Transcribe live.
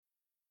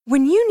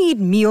When you need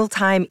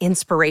mealtime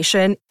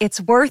inspiration,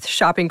 it's worth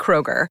shopping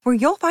Kroger, where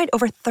you'll find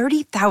over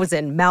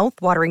 30,000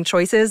 mouth-watering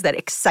choices that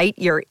excite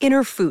your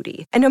inner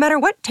foodie. And no matter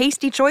what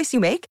tasty choice you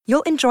make,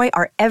 you'll enjoy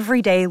our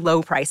everyday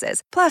low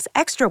prices, plus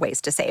extra ways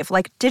to save,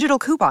 like digital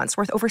coupons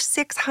worth over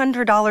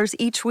 $600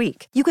 each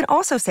week. You can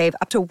also save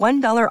up to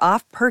 $1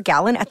 off per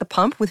gallon at the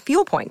pump with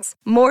fuel points.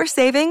 More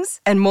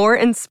savings and more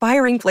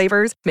inspiring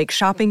flavors make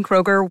shopping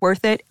Kroger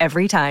worth it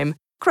every time.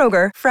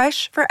 Kroger,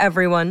 fresh for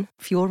everyone.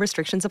 Fuel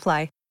restrictions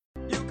apply.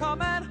 You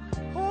come and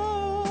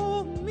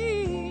hold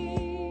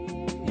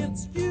me.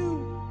 It's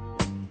you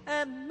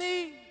and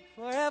me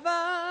forever.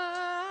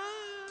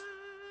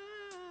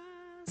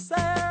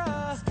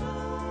 Sarah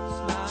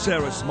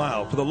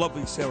Smile, for the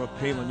lovely Sarah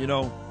Palin. You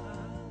know,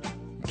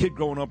 kid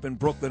growing up in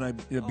Brooklyn, I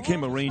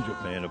became a Ranger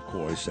fan, of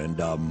course, and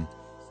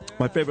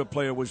my favorite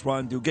player was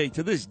Ron Duguay.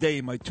 To this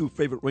day, my two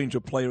favorite Ranger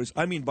players,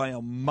 I mean by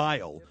a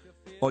mile,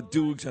 are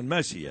Dukes and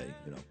Messier.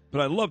 You know,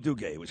 but I love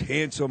Duguay. He was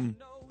handsome.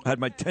 I had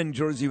my 10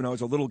 jersey when I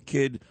was a little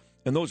kid.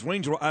 And those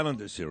Ranger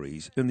Islanders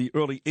series in the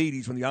early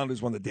 80s when the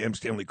Islanders won the damn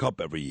Stanley Cup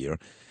every year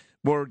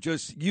were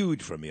just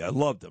huge for me. I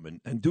loved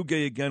them. And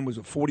Duguay, again, was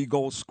a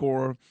 40-goal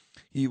scorer.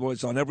 He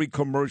was on every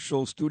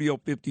commercial, Studio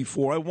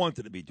 54. I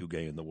wanted to be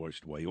Duguay in the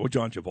worst way, or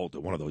John Travolta,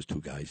 one of those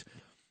two guys.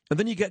 And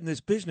then you get in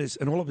this business,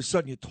 and all of a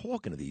sudden you're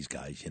talking to these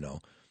guys, you know.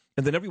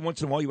 And then every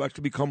once in a while you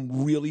actually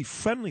become really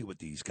friendly with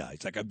these guys,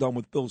 like I've done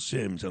with Bill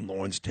Sims and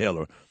Lawrence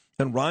Taylor.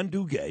 And Ron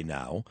Duguay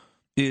now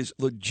is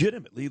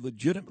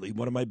legitimately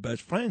one of my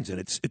best friends. And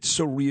it's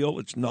surreal.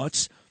 It's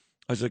nuts.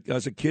 As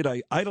a kid,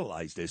 I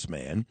idolized this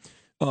man.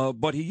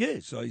 But he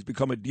is. He's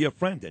become a dear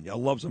friend.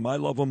 Danielle loves him. I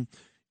love him.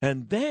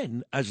 And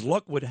then, as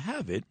luck would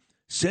have it,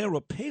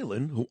 Sarah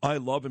Palin, who I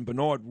love and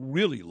Bernard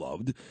really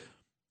loved,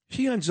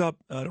 she ends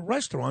up at a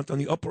restaurant on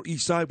the Upper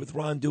East Side with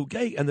Ron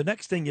Duguay. And the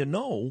next thing you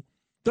know,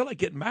 they're like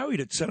getting married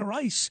at Center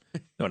Ice.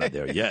 No, not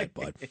there yet.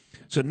 But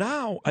so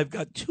now I've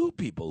got two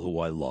people who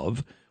I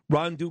love,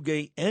 Ron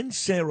Duguay and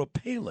Sarah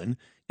Palin,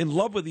 in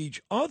love with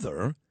each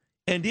other,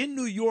 and in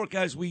New York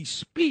as we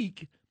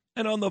speak,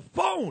 and on the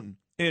phone,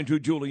 Andrew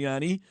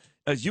Giuliani,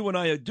 as you and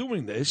I are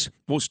doing this.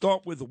 We'll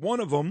start with one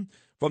of them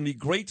from the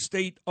great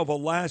state of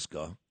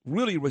Alaska.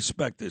 Really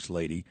respect this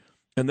lady,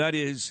 and that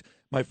is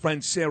my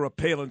friend Sarah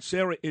Palin.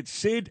 Sarah, it's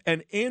Sid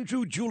and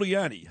Andrew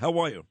Giuliani. How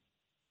are you?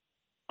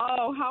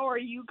 Oh, how are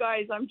you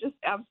guys? I'm just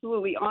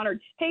absolutely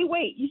honored. Hey,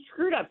 wait, you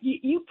screwed up.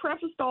 You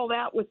prefaced all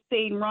that with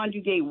saying Ron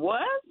Duguay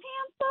was handsome.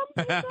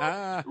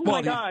 Oh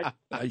my God,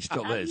 he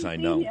still is. I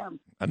know.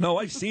 I know.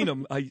 I've seen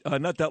him.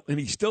 And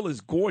he still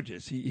is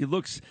gorgeous. He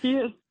looks. He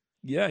is.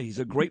 Yeah, he's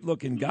a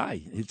great-looking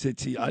guy.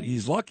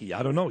 He's lucky.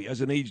 I don't know. He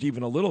hasn't aged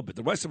even a little bit.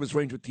 The rest of his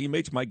Ranger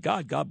teammates, my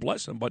God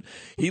bless him. But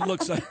he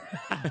looks like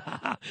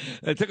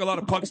it took a lot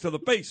of punks to the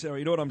face, Sarah.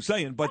 You know what I'm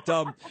saying? But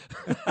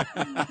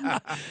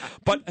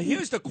but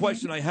here's the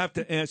question I have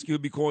to ask you,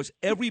 because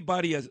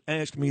everybody has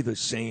asked me the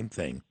same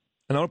thing.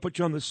 And I don't put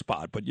you on the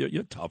spot, but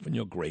you're tough and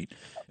you're great.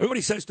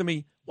 Everybody says to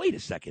me, wait a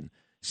second.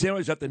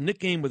 Sarah's at the Knick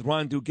game with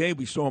Ron Duguay.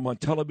 We saw him on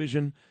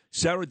television.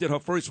 Sarah did her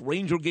first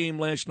Ranger game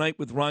last night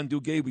with Ron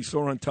Duguay. We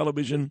saw her on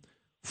television.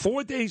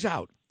 4 days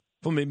out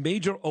from a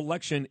major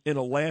election in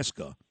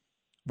Alaska.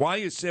 Why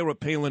is Sarah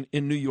Palin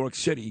in New York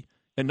City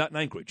and not in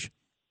Anchorage?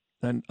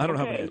 And I don't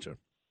have an answer.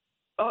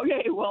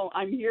 Okay, well,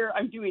 I'm here.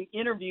 I'm doing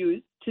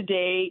interviews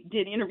today,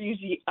 did interviews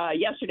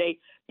yesterday,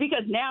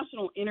 because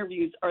national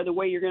interviews are the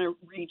way you're going to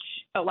reach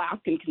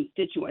Alaskan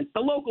constituents.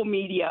 The local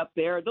media up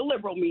there, the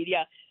liberal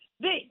media,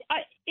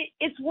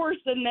 it's worse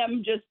than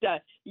them just,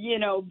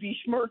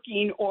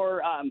 besmirking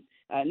or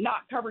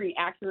not covering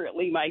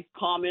accurately my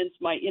comments,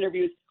 my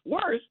interviews.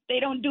 Worse,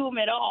 they don't do them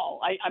at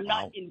all. I'm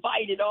not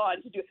invited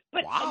on to do it.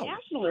 But a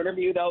national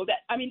interview, though,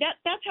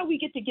 that's how we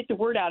get the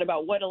word out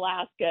about what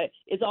Alaska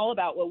is all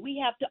about, what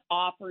we have to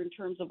offer in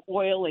terms of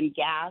oil and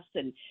gas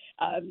and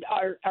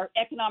our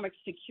economic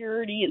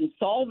security and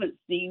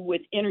solvency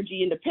with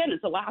energy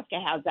independence. Alaska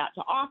has that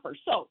to offer.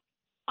 So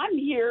I'm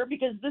here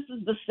because this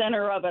is the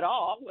center of it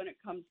all when it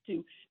comes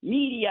to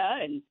media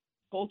and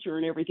culture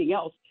and everything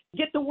else.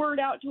 Get the word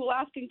out to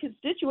Alaskan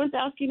constituents,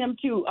 asking them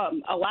to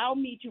allow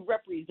me to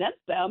represent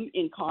them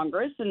in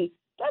Congress, and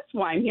that's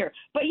why I'm here.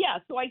 But, yeah,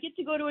 so I get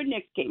to go to a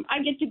Knicks game.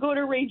 I get to go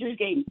to a Rangers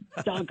game.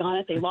 Doggone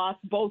it, they lost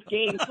both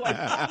games. So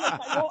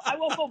I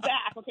won't go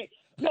back. Okay.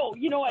 No,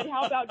 you know what?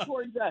 How about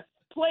towards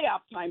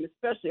playoff time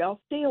especially? I'll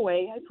stay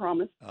away, I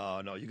promise.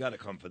 Oh, no, you got to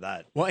come for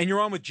that. Well, and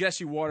you're on with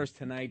Jesse Waters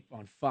tonight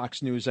on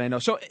Fox News, I know.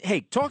 So, hey,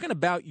 talking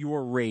about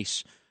your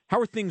race, how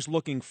are things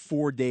looking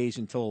 4 days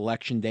until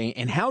Election Day,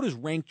 and how does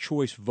ranked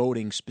choice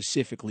voting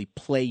specifically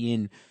play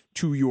in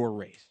to your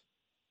race?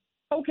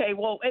 Okay,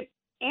 well,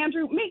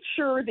 Andrew, make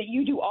sure that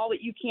you do all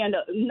that you can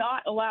to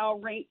not allow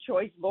ranked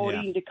choice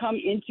voting to come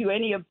into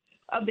any of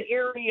the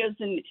areas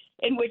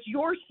in which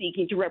you're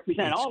seeking to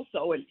represent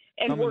also. And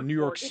I'm in New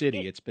York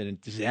City. It's been a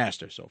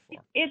disaster so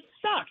far. It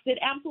sucks. It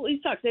absolutely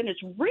sucks. And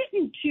it's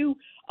written to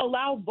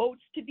allow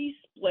votes to be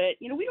split.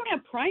 You know, we don't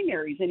have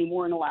primaries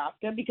anymore in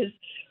Alaska because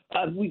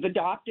we've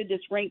adopted this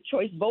ranked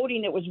choice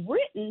voting that was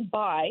written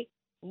by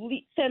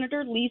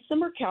Senator Lisa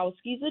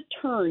Murkowski's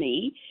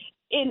attorney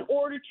in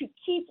order to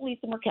keep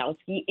Lisa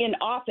Murkowski in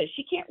office.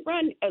 She can't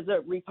run as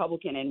a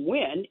Republican and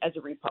win as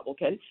a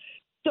Republican.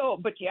 So,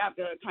 but you have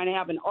to kind of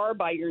have an R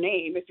by your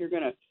name if you're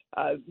going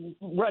to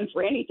run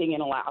for anything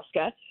in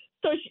Alaska.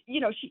 So,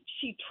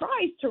 she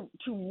tries to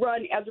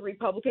run as a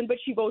Republican, but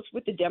she votes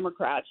with the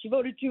Democrats. She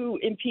voted to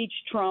impeach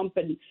Trump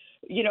and,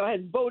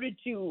 has voted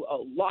to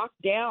lock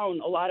down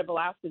a lot of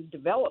Alaska's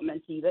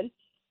development even.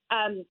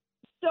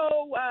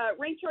 So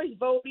ranked choice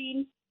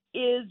voting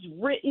is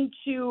written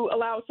to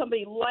allow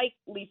somebody like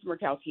Lisa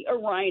Murkowski, a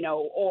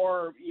rhino,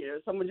 or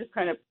someone just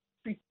kind of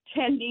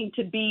pretending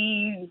to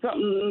be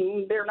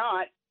something they're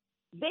not.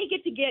 They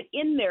get to get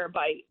in there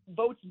by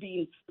votes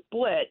being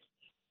split.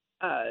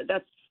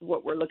 That's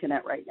what we're looking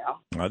at right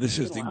now. This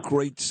is the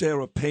great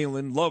Sarah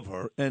Palin. Love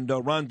her. And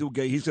Ron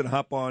Duguay, he's going to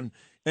hop on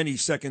any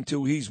second,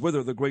 too. He's with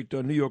her, the great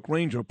New York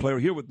Ranger player,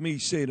 here with me,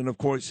 Sid, and, of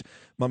course,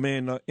 my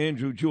man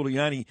Andrew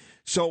Giuliani.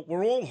 So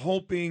we're all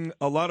hoping,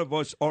 a lot of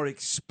us are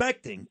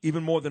expecting,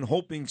 even more than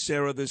hoping,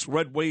 Sarah, this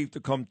red wave to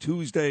come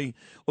Tuesday.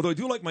 Although I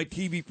do like my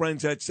TV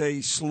friends that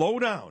say, slow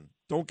down.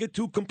 Don't get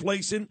too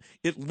complacent.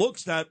 It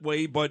looks that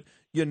way, but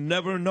you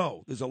never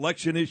know. There's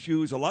election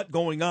issues, a lot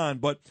going on.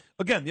 But,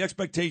 again, the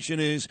expectation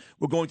is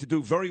we're going to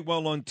do very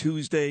well on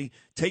Tuesday,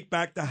 take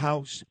back the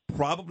House,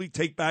 probably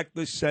take back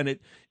the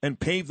Senate, and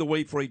pave the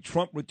way for a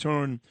Trump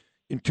return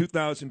in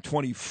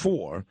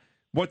 2024.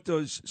 What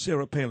does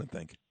Sarah Palin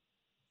think?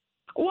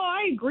 Well,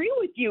 I agree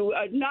with you.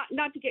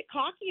 Not to get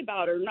cocky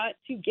about it, or not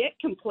to get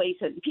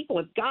complacent. People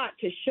have got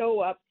to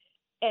show up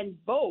and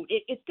vote.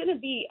 It's going to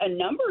be a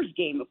numbers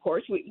game, of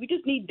course. We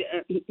just need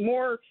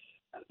more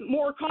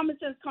common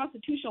sense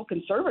constitutional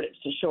conservatives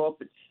to show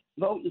up and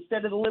vote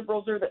instead of the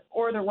liberals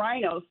or the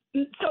rhinos.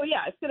 So,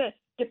 yeah, it's going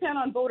to depend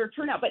on voter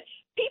turnout. But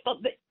people,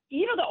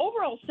 the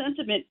overall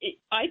sentiment,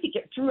 I think,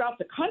 throughout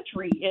the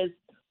country is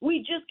we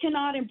just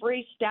cannot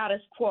embrace status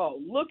quo.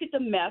 Look at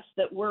the mess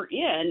that we're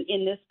in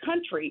this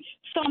country.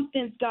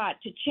 Something's got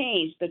to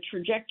change. The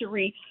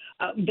trajectory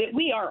that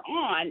we are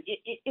on,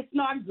 it's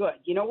not good.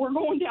 We're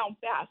going down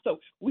fast. So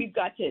we've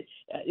got to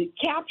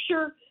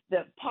capture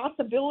the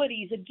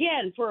possibilities,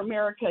 again, for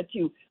America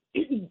to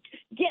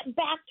get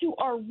back to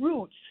our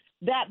roots,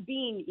 that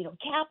being,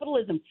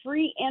 capitalism,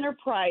 free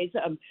enterprise,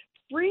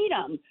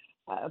 freedom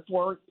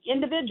for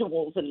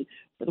individuals, and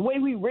for the way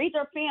we raise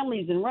our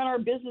families and run our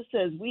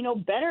businesses. We know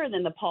better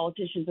than the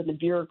politicians and the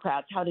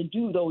bureaucrats how to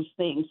do those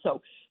things.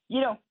 So,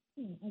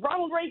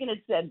 Ronald Reagan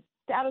had said,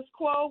 status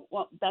quo,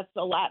 well, that's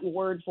the Latin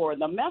word for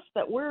the mess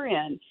that we're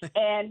in,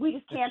 and we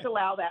just can't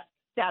allow that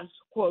status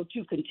quo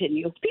to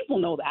continue. People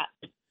know that.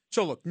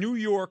 So, look, New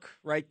York,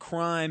 right,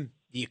 crime,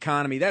 the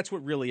economy, that's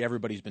what really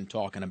everybody's been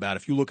talking about.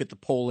 If you look at the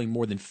polling,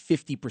 more than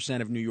 50%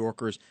 of New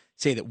Yorkers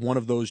say that one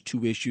of those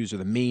two issues are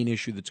the main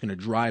issue that's going to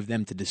drive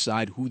them to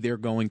decide who they're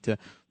going to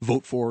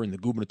vote for in the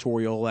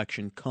gubernatorial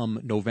election come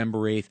November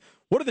 8th.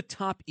 What are the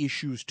top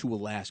issues to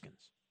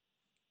Alaskans?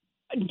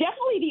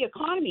 Definitely the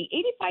economy.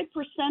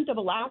 85% of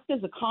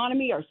Alaska's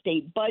economy, our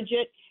state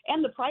budget,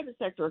 and the private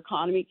sector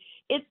economy,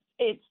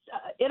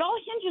 it all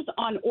hinges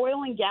on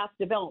oil and gas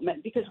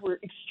development because we're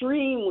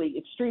extremely,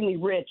 extremely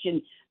rich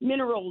in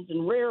minerals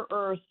and rare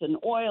earths and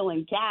oil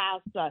and gas.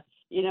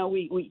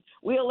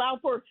 We allow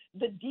for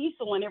the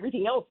diesel and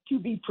everything else to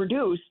be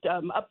produced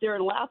up there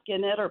in Alaska.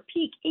 And at our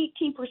peak,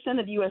 18%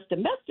 of the U.S.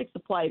 domestic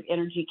supply of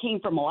energy came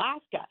from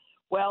Alaska.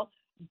 Well,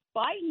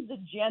 Biden's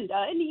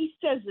agenda, and he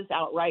says this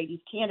outright, he's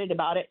candid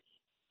about it,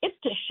 it's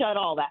to shut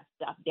all that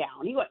stuff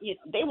down.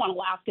 They want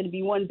Alaska to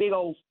be one big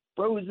old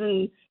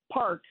frozen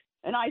park,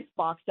 an ice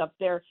box up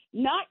there,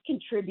 not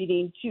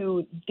contributing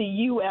to the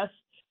U.S.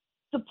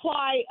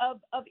 supply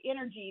of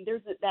energy.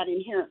 There's that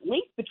inherent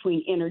link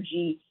between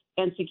energy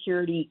and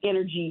security,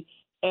 energy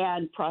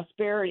and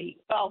prosperity.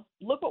 Well,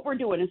 look what we're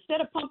doing. Instead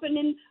of pumping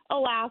in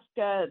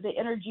Alaska the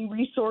energy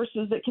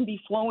resources that can be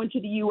flowing to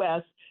the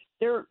U.S.,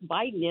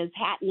 Biden is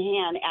hat in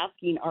hand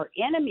asking our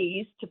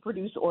enemies to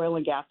produce oil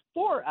and gas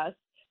for us.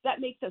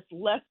 That makes us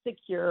less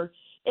secure.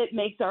 It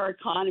makes our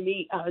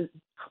economy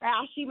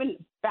crash even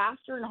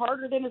faster and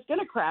harder than it's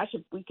going to crash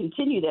if we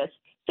continue this.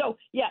 So,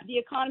 yeah, the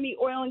economy,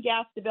 oil and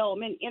gas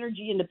development,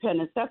 energy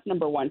independence, that's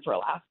number one for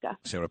Alaska.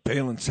 Sarah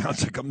Palin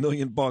sounds like $1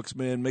 million,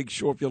 man. Make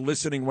sure if you're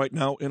listening right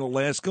now in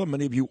Alaska,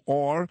 many of you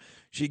are,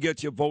 she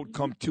gets your vote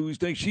come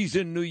Tuesday. She's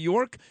in New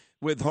York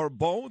with her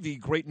beau, the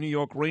great New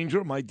York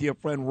Ranger, my dear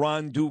friend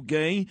Ron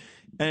Duguay.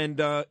 And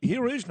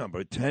here is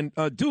number 10.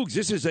 Dukes,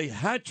 this is a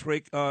hat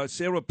trick.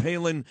 Sarah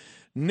Palin,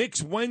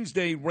 Knicks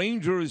Wednesday,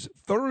 Rangers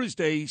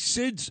Thursday,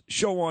 Sid's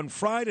show on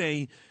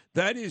Friday.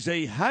 That is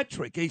a hat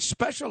trick, a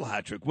special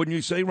hat trick, wouldn't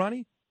you say,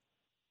 Ronnie?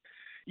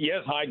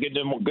 Yes. Hi.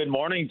 Good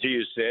morning to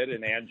you, Sid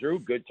and Andrew.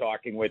 Good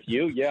talking with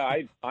you. Yeah,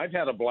 I've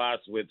had a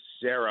blast with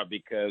Sarah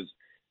because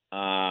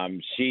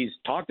she's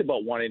talked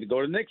about wanting to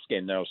go to the Knicks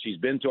game. Now, she's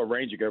been to a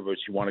Ranger game, but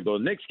she wanted to go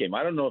to the Knicks game.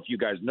 I don't know if you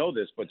guys know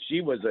this, but she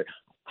was a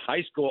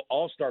high school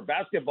all-star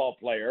basketball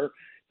player,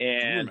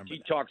 and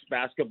she talks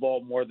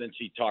basketball more than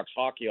she talks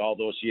hockey,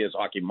 although she is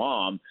hockey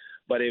mom.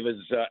 but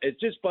it's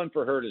just fun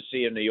for her to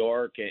see in New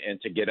York and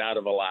to get out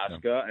of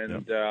Alaska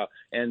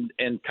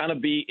and kind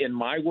of be in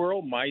my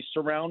world, my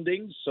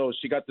surroundings. So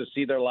she got to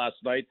see there last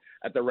night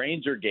at the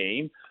Ranger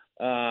game.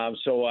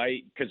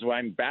 Because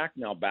I'm back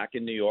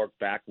in New York,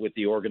 back with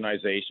the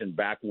organization,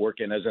 back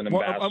working as an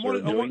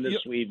ambassador, doing the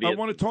Sweet. I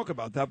want to talk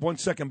about that 1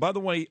 second. By the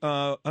way,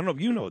 I don't know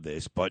if you know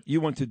this, but you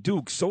went to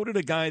Duke. So did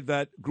a guy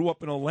that grew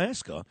up in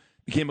Alaska,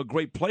 became a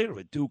great player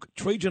at Duke,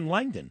 Trajan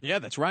Langdon. Yeah,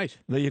 that's right.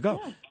 There you go.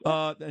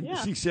 You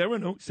see Sarah?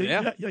 No, see,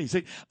 yeah, you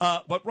see.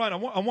 But Ryan,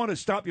 I want to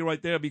stop you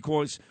right there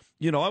because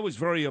I was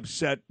very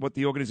upset what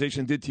the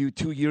organization did to you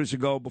 2 years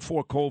ago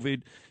before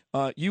COVID.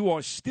 You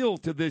are still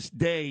to this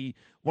day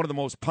one of the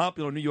most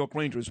popular New York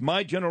Rangers.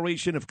 My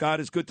generation, if God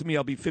is good to me,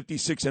 I'll be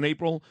 56 in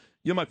April.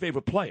 You're my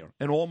favorite player,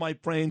 and all my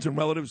friends and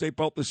relatives, they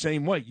felt the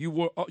same way. You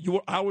were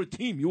our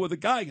team. You were the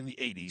guy in the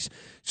 80s.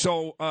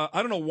 So I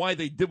don't know why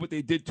they did what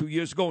they did 2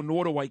 years ago,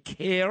 nor do I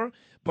care.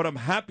 But I'm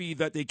happy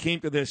that they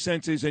came to their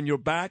senses and you're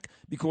back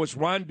because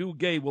Ron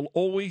Duguay will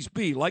always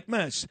be, like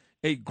Mess,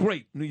 a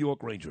great New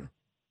York Ranger.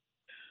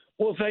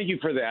 Well, thank you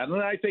for that.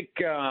 And I think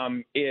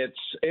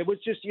it was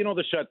just,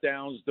 the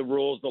shutdowns, the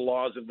rules, the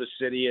laws of the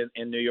city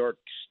in New York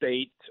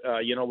State,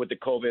 with the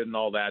COVID and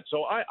all that.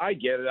 So I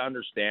get it. I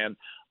understand.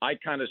 I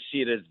kind of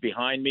see it as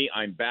behind me.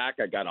 I'm back.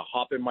 I got a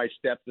hop in my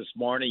step this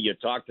morning. You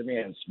talked to me.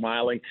 I'm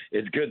smiling.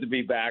 It's good to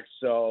be back.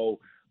 So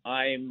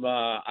I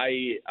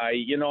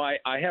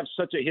have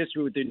such a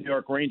history with the New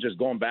York Rangers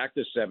going back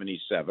to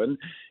 77,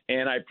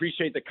 and I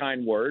appreciate the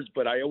kind words,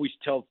 but I always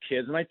tell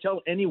kids, and I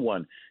tell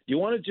anyone, do you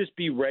want to just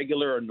be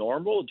regular or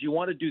normal? Or do you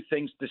want to do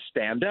things to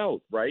stand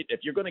out, right?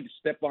 If you're going to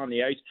step on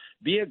the ice,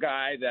 be a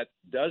guy that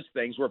does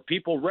things where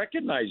people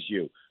recognize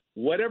you,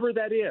 whatever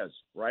that is,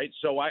 right?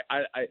 So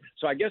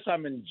I guess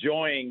I'm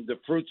enjoying the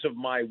fruits of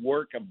my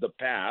work of the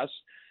past.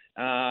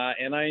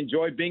 And I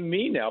enjoy being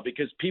me now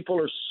because people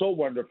are so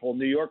wonderful.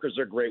 New Yorkers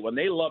are great. When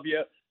they love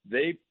you,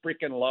 they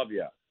freaking love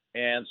you.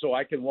 And so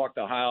I can walk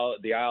the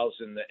aisles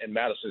in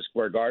Madison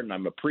Square Garden.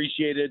 I'm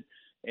appreciated.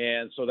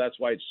 And so that's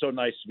why it's so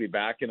nice to be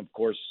back. And, of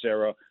course,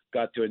 Sarah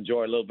got to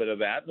enjoy a little bit of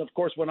that. And, of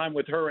course, when I'm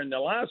with her in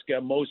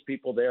Alaska, most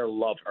people there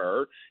love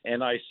her,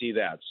 and I see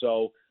that.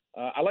 So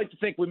I like to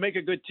think we make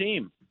a good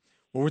team.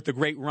 We're with the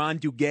great Ron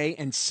Duguay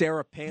and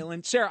Sarah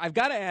Palin. Sarah, I've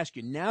got to ask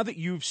you, now that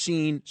you've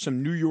seen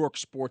some New York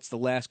sports the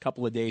last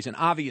couple of days, and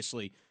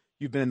obviously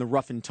you've been in the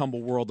rough and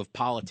tumble world of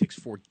politics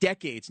for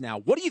decades now,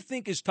 what do you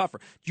think is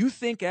tougher? Do you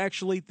think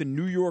actually the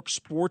New York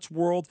sports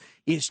world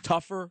is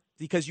tougher?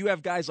 Because you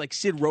have guys like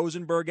Sid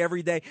Rosenberg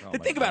every day.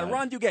 Think about it.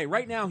 Ron Duguay,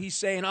 right now he's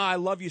saying, I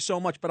love you so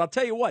much. But I'll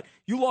tell you what,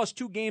 you lost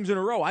 2 games in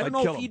a row. I don't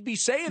know if he'd be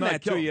saying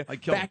that to you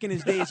back in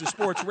his days of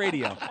sports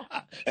radio.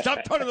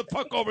 Stop turning the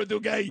puck over,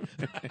 Duguay.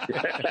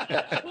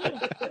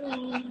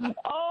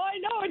 Oh, I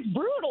know. It's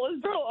brutal. It's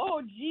brutal.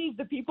 Oh, geez,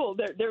 the people,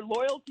 their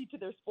loyalty to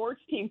their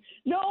sports team.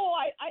 No,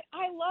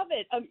 I love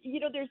it.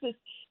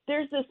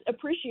 There's this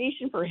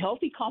appreciation for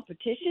healthy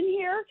competition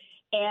here.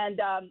 And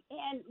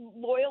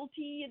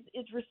loyalty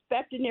is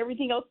respect and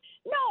everything else.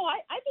 No,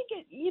 I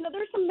think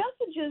there's some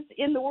messages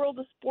in the world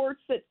of sports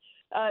that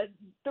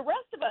the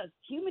rest of us,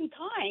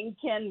 humankind,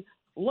 can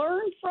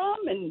learn from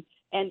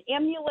and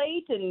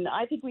emulate, and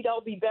I think we'd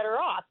all be better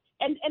off.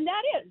 And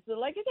that is,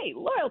 like I say,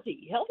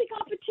 loyalty, healthy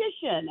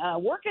competition,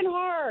 working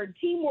hard,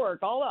 teamwork,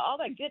 all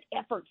that good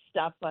effort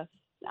stuff.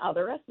 Now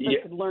the rest of us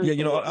could learn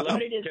what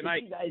it is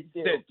that you guys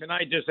do. Can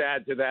I just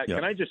add to that? Yeah.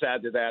 Can I just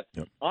add to that?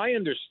 Yeah. I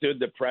understood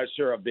the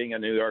pressure of being a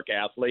New York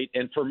athlete,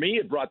 and for me,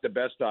 it brought the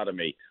best out of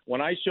me.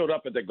 When I showed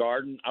up at the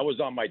Garden, I was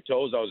on my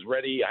toes. I was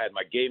ready. I had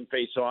my game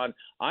face on.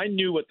 I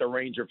knew what the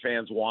Ranger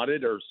fans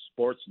wanted, or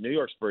New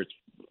York sports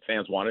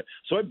fans wanted,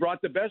 so it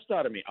brought the best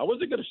out of me. I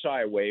wasn't going to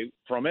shy away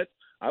from it.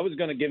 I was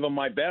going to give them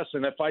my best,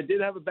 and if I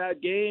did have a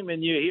bad game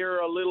and you hear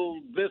a little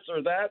this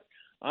or that,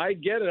 I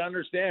get it,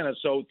 understand it.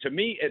 So to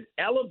me, it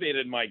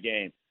elevated my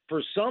game.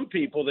 For some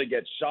people, they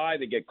get shy,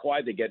 they get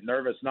quiet, they get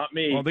nervous. Not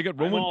me. Well, they get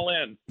ruined. I'm all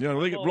in. Yeah,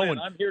 they get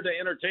ruined. I'm here to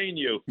entertain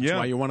you. That's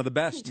why you're one of the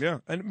best. Yeah.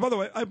 And by the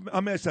way,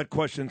 I'm asked that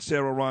question,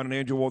 Sarah, Ron, and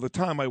Andrew, all the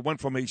time. I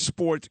went from a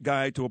sports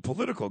guy to a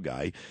political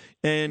guy,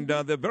 and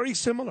they're very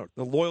similar.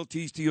 The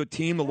loyalties to your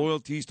team, the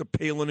loyalties to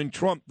Palin and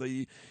Trump,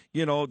 the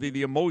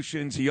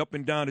emotions, the up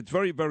and down. It's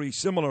very, very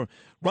similar.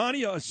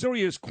 Ronnie, a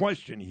serious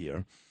question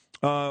here.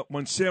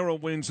 When Sarah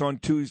wins on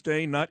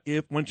Tuesday, not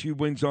if, when she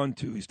wins on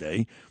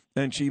Tuesday,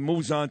 and she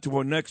moves on to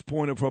her next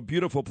point of her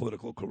beautiful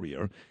political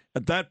career,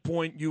 at that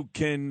point you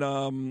can,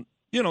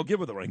 give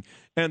her the ring.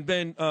 And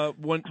then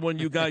when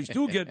you guys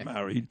do get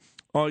married,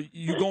 are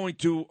you going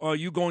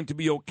to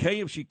be okay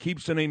if she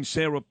keeps the name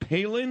Sarah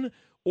Palin,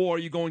 or are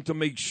you going to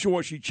make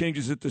sure she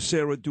changes it to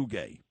Sarah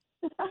Duguay?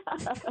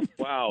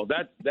 Wow,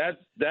 that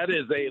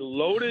is a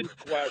loaded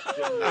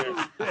question.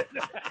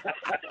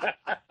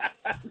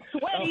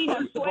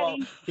 I'm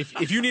sweating.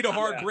 If you need a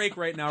hard break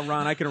right now,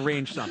 Ron, I can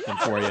arrange something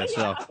for you.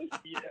 So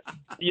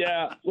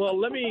Yeah. Well,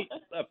 let me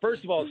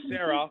first of all,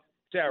 Sarah,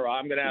 Sarah,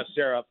 I'm going to ask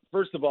Sarah.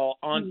 First of all,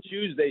 on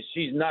Tuesday,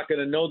 she's not going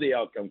to know the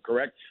outcome,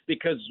 correct?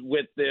 Because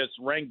with this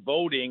ranked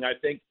voting, I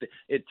think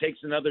it takes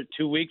another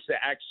 2 weeks to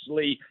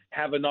actually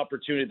have an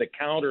opportunity to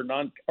count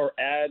or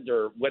add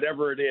or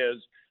whatever it is.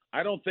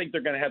 I don't think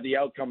they're going to have the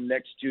outcome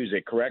next Tuesday,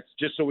 correct?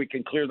 Just so we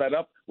can clear that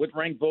up with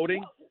ranked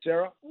voting,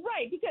 Sarah?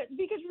 Right,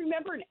 because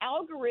remember, an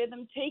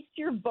algorithm takes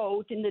your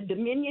vote in the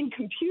Dominion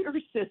computer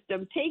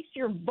system, takes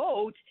your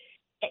vote.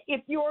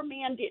 If your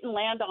man didn't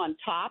land on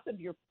top of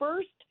your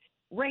first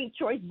ranked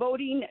choice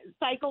voting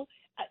cycle,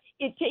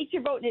 it takes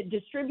your vote and it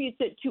distributes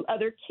it to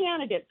other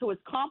candidates. So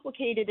it's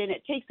complicated, and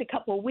it takes a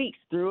couple of weeks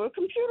through a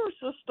computer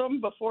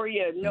system before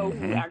you know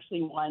who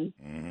actually won.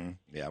 Mm-hmm.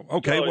 Yeah.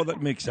 Okay. Well,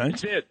 that makes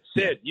sense.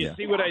 Sid, you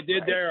see what I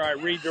did there? I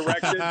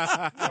redirected.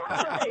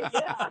 Right,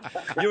 yeah.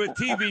 You're a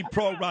TV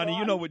pro, Ronnie.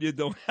 You know what you're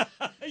doing.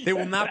 They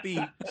will not be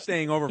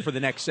staying over for the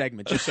next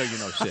segment, just so you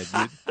know, Sid.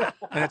 And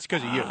that's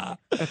because of you.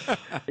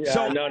 Yeah,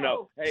 So-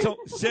 no. Hey, So,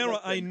 Sarah,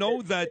 I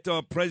know that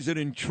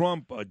President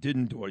Trump did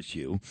endorse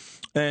you,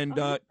 and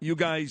you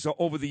guys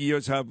over the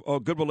years have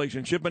a good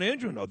relationship. And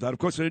Andrew knows that. Of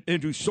course,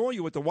 Andrew saw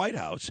you at the White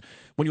House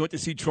when you went to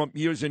see Trump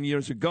years and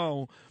years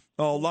ago.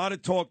 A lot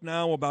of talk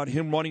now about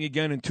him running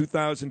again in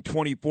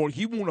 2024.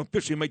 He won't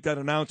officially make that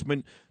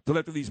announcement till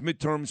after these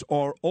midterms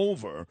are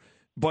over.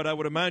 But I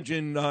would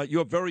imagine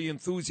you're very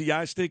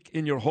enthusiastic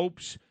in your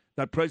hopes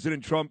that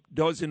President Trump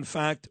does, in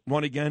fact,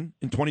 run again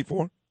in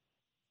 24?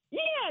 Yeah,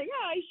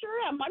 I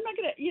sure am. I'm not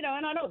going to,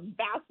 and I don't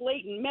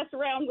vacillate and mess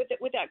around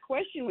with that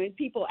question when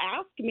people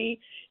ask me.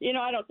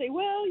 I don't say,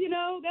 well,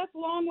 that's a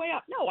long way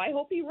off. No, I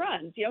hope he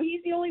runs.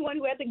 He's the only one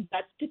who had the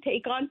guts to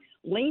take on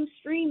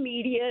mainstream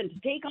media and to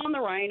take on the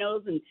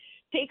rhinos and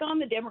take on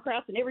the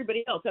Democrats and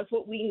everybody else. That's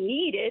what we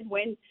needed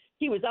when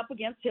he was up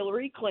against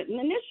Hillary Clinton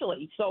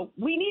initially. So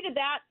we needed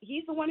that.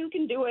 He's the one who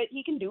can do it.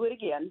 He can do it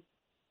again.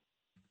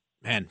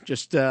 Man,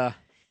 just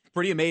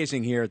pretty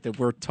amazing here that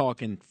we're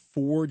talking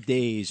 4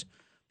 days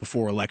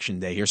before Election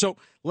Day here. So,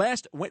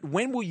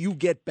 when will you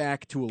get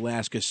back to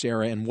Alaska,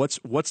 Sarah? And what's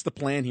the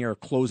plan here,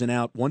 closing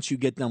out once you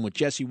get done with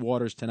Jesse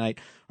Waters tonight?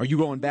 Are you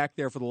going back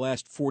there for the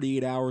last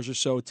 48 hours or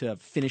so to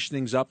finish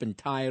things up and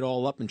tie it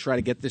all up and try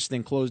to get this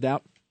thing closed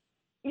out?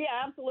 Yeah,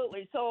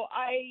 absolutely. So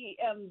I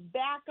am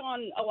back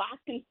on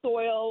Alaskan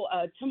soil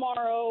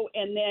tomorrow,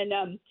 and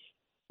then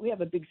we have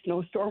a big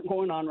snowstorm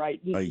going on right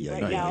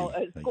now.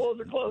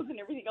 Schools are closed and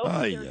everything else.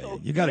 So,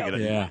 you got to get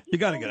it. You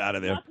got to get out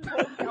of there.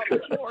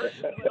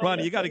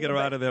 Ronnie, you got to get her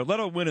out of there. Let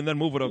her win and then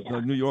move it up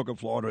to New York or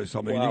Florida or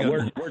something.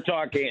 Well, we're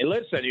talking.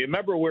 Listen, you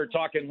remember we're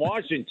talking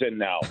Washington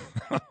now.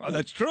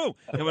 That's true.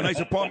 You have a nice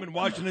apartment in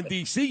Washington,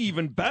 D.C.,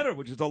 even better,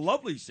 which is a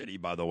lovely city,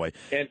 by the way.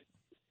 And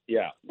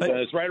yeah,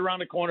 it's right around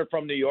the corner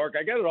from New York.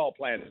 I got it all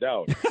planned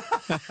out.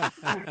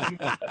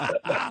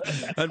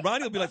 And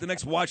Ronnie will be like the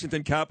next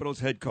Washington Capitals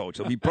head coach.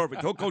 He'll be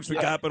perfect. He'll coach the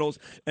Capitals,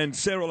 and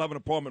Sarah will have an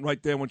apartment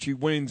right there when she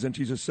wins, and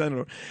she's a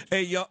senator.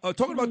 Hey,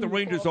 talking about the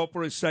Rangers though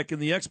for a second,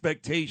 the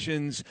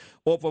expectations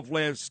off of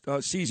last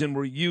season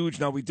were huge.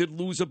 Now, we did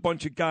lose a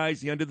bunch of guys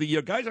at the end of the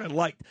year. Guys I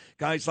liked.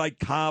 Guys like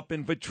Kopp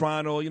and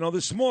Vetrano,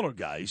 the smaller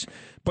guys.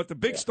 But the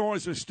big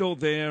stars are still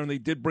there, and they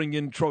did bring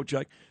in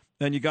Trocheck.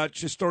 And you got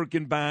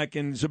Shesterkin back,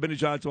 and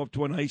Zibanejad's off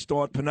to a nice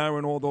start, Panarin,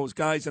 and all those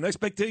guys. And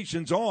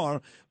expectations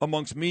are,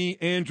 amongst me,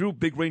 Andrew,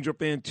 big Ranger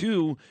fan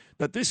too,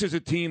 that this is a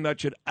team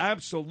that should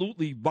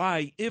absolutely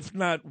buy, if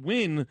not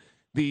win,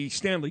 the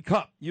Stanley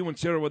Cup. You and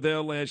Sarah were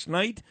there last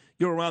night.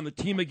 You're around the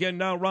team again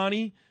now,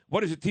 Ronnie.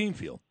 What does the team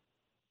feel?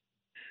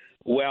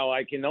 Well,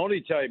 I can only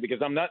tell you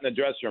because I'm not in the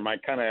dressing room.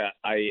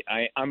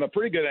 I'm a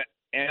pretty good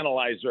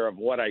analyzer of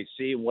what I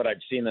see and what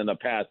I've seen in the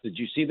past. Did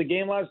you see the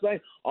game last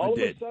night? All of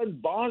a sudden,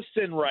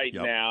 Boston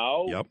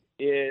now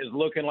is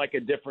looking like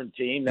a different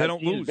team. That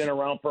team's been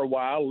around for a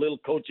while. A little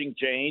coaching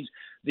change.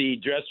 The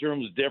dressing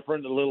room's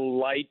different. A little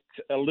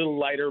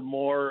lighter,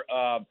 more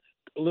a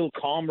little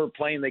calmer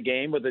playing the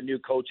game with the new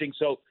coaching.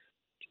 So,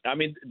 I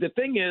mean, the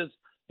thing is,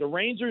 the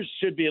Rangers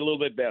should be a little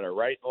bit better,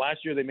 right?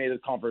 Last year they made the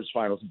conference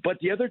finals, but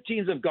the other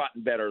teams have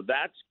gotten better.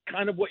 That's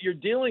kind of what you're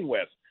dealing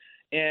with.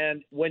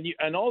 And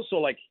also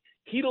like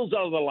Heedle's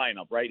out of the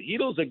lineup, right?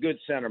 Heedle's a good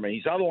centerman.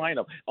 He's out of the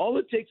lineup. All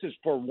it takes is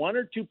for one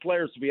or two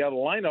players to be out of the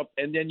lineup,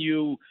 and then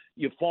you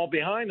fall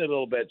behind a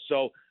little bit.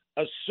 So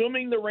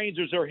assuming the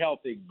Rangers are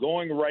healthy,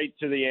 going right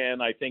to the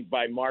end, I think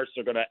by March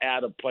they're going to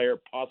add a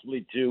player,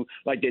 possibly two,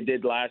 like they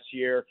did last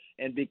year.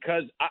 And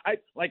because I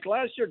like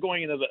last year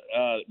going into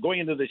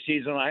the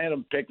season, I had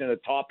them picked in the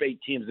top 8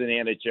 teams in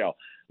the NHL.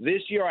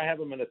 This year I have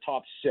them in the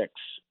top 6.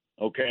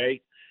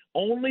 Okay.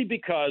 Only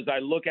because I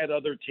look at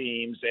other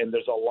teams, and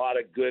there's a lot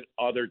of good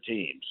other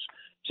teams.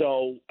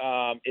 So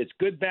it's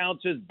good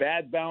bounces,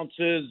 bad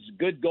bounces,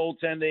 good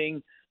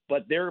goaltending,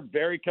 but they're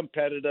very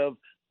competitive.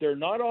 They're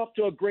not off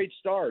to a great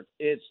start.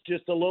 It's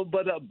just a little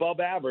bit above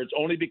average,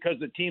 only because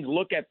the teams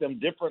look at them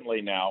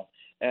differently now,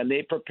 and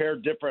they prepare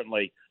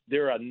differently.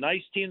 They're a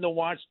nice team to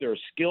watch. They're a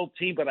skilled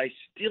team, but I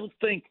still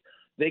think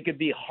they could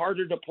be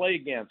harder to play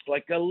against,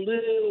 like a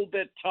little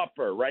bit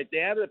tougher, right? They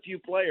added a few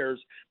players,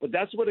 but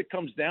that's what it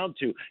comes down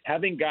to,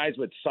 having guys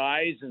with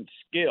size and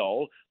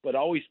skill, but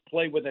always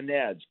play with an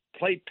edge,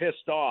 play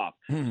pissed off.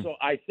 So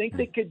I think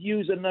they could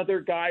use another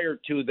guy or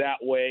two that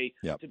way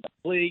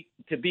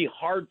to be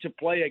hard to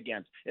play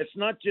against. It's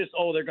not just,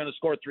 they're going to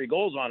score 3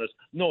 goals on us.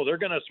 No, they're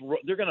going to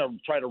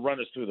try to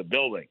run us through the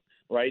building.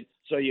 Right,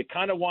 so you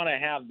kind of want to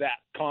have that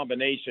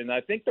combination. I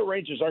think the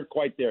Rangers aren't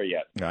quite there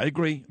yet. Yeah, I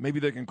agree. Maybe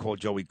they can call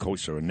Joey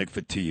Kocur or Nick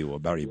Fotiu or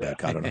Barry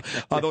Beck. I don't know.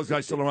 Are those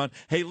guys still around?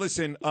 Hey,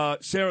 listen,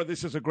 Sarah,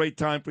 this is a great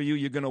time for you.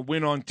 You're going to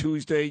win on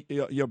Tuesday.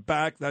 You're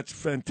back. That's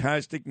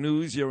fantastic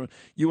news. You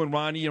and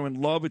Ronnie are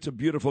in love. It's a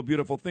beautiful,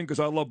 beautiful thing because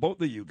I love both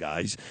of you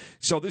guys.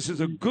 So this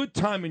is a good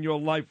time in your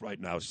life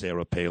right now,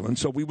 Sarah Palin.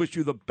 So we wish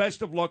you the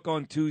best of luck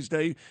on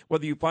Tuesday,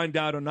 whether you find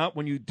out or not.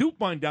 When you do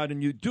find out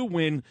and you do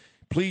win,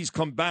 please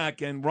come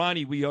back. And,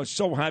 Ronnie, we are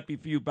so happy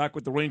for you back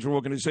with the Ranger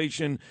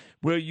organization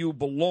where you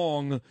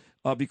belong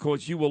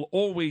because you will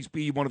always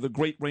be one of the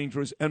great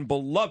Rangers and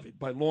beloved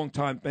by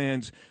longtime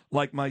fans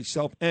like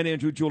myself and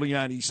Andrew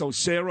Giuliani. So,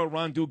 Sarah,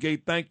 Ron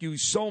Duguay, thank you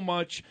so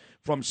much.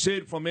 From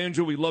Sid, from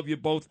Andrew, we love you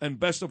both, and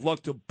best of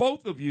luck to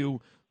both of you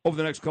over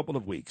the next couple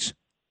of weeks.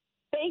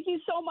 Thank you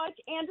so much,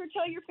 Andrew.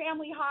 Tell your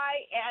family hi.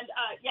 And,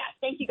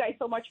 thank you guys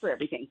so much for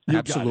everything.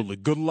 Absolutely.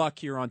 Good luck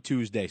here on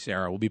Tuesday,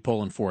 Sarah. We'll be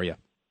pulling for you.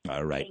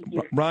 All right.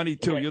 Ronnie,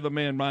 too. You're the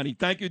man, Ronnie.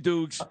 Thank you,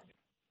 Dukes.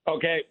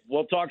 Okay.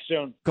 We'll talk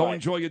soon. Go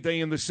enjoy your day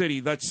in the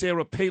city. That's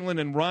Sarah Palin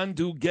and Ron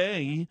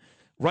Duguay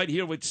right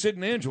here with Sid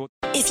and Andrew.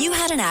 If you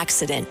had an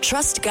accident,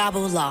 trust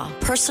Gabo Law,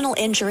 personal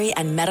injury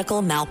and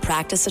medical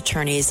malpractice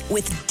attorneys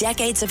with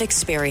decades of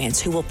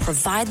experience who will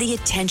provide the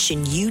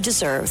attention you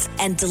deserve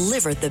and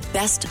deliver the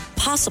best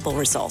possible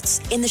results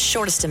in the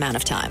shortest amount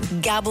of time.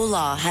 Gabo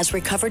Law has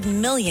recovered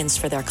millions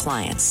for their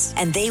clients,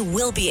 and they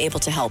will be able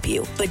to help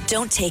you. But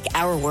don't take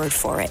our word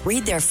for it.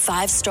 Read their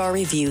 5-star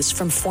reviews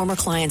from former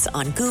clients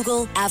on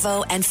Google,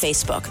 Avo, and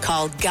Facebook.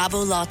 Call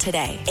Gabo Law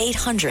today,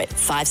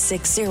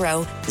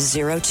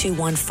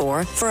 800-560-0214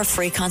 for a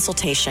free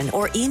consultation,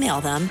 or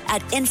email them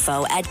at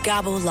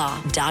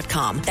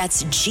info@gabolaw.com.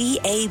 That's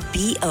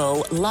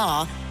GABO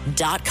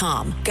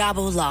law.com.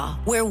 Gabo Law,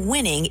 where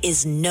winning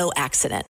is no accident.